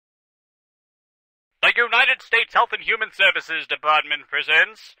The United States Health and Human Services Department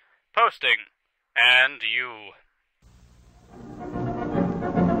presents Posting and You.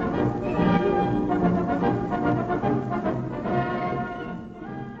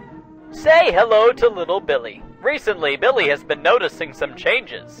 Say hello to little Billy. Recently, Billy has been noticing some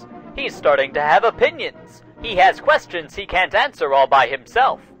changes. He's starting to have opinions. He has questions he can't answer all by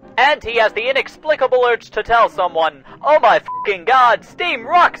himself. And he has the inexplicable urge to tell someone, "Oh my fucking god, Steam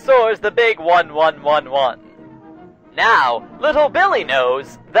Roxor's the big 1111." Now, little Billy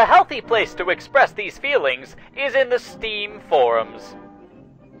knows the healthy place to express these feelings is in the Steam forums.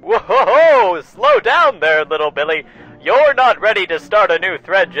 Whoa, slow down there, little Billy. You're not ready to start a new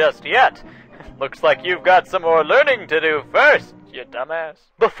thread just yet. Looks like you've got some more learning to do first, you dumbass.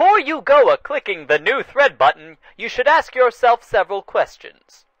 Before you go clicking the new thread button, you should ask yourself several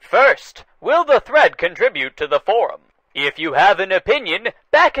questions. First, will the thread contribute to the forum? If you have an opinion,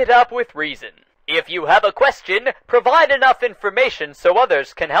 back it up with reason. If you have a question, provide enough information so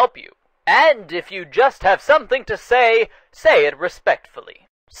others can help you. And if you just have something to say it respectfully.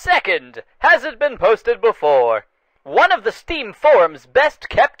 Second, has it been posted before? One of the Steam forum's best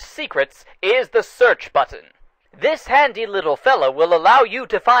kept secrets is the search button. This handy little fella will allow you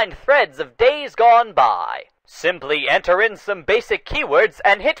to find threads of days gone by. Simply enter in some basic keywords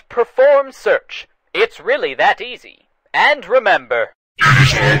and hit perform search. It's really that easy. And remember, it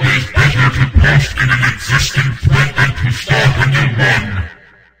is always better to post in an existing thread than to start a new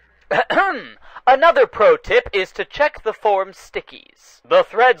one. Another pro tip is to check the forum stickies. The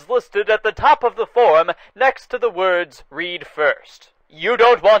threads listed at the top of the forum next to the words read first. You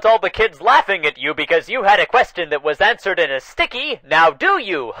don't want all the kids laughing at you because you had a question that was answered in a sticky, now do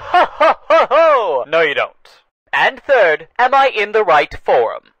you? Ho ho ho ho! No you don't. And third, am I in the right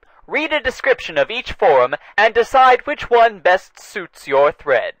forum? Read a description of each forum and decide which one best suits your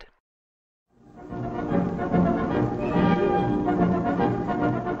thread.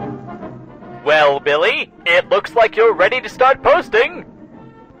 Well, Billy, it looks like you're ready to start posting.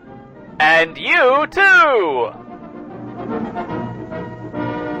 And you too!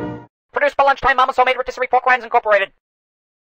 Produced by Lunchtime Mama Soul Made Rotisserie Pork Rinds Incorporated.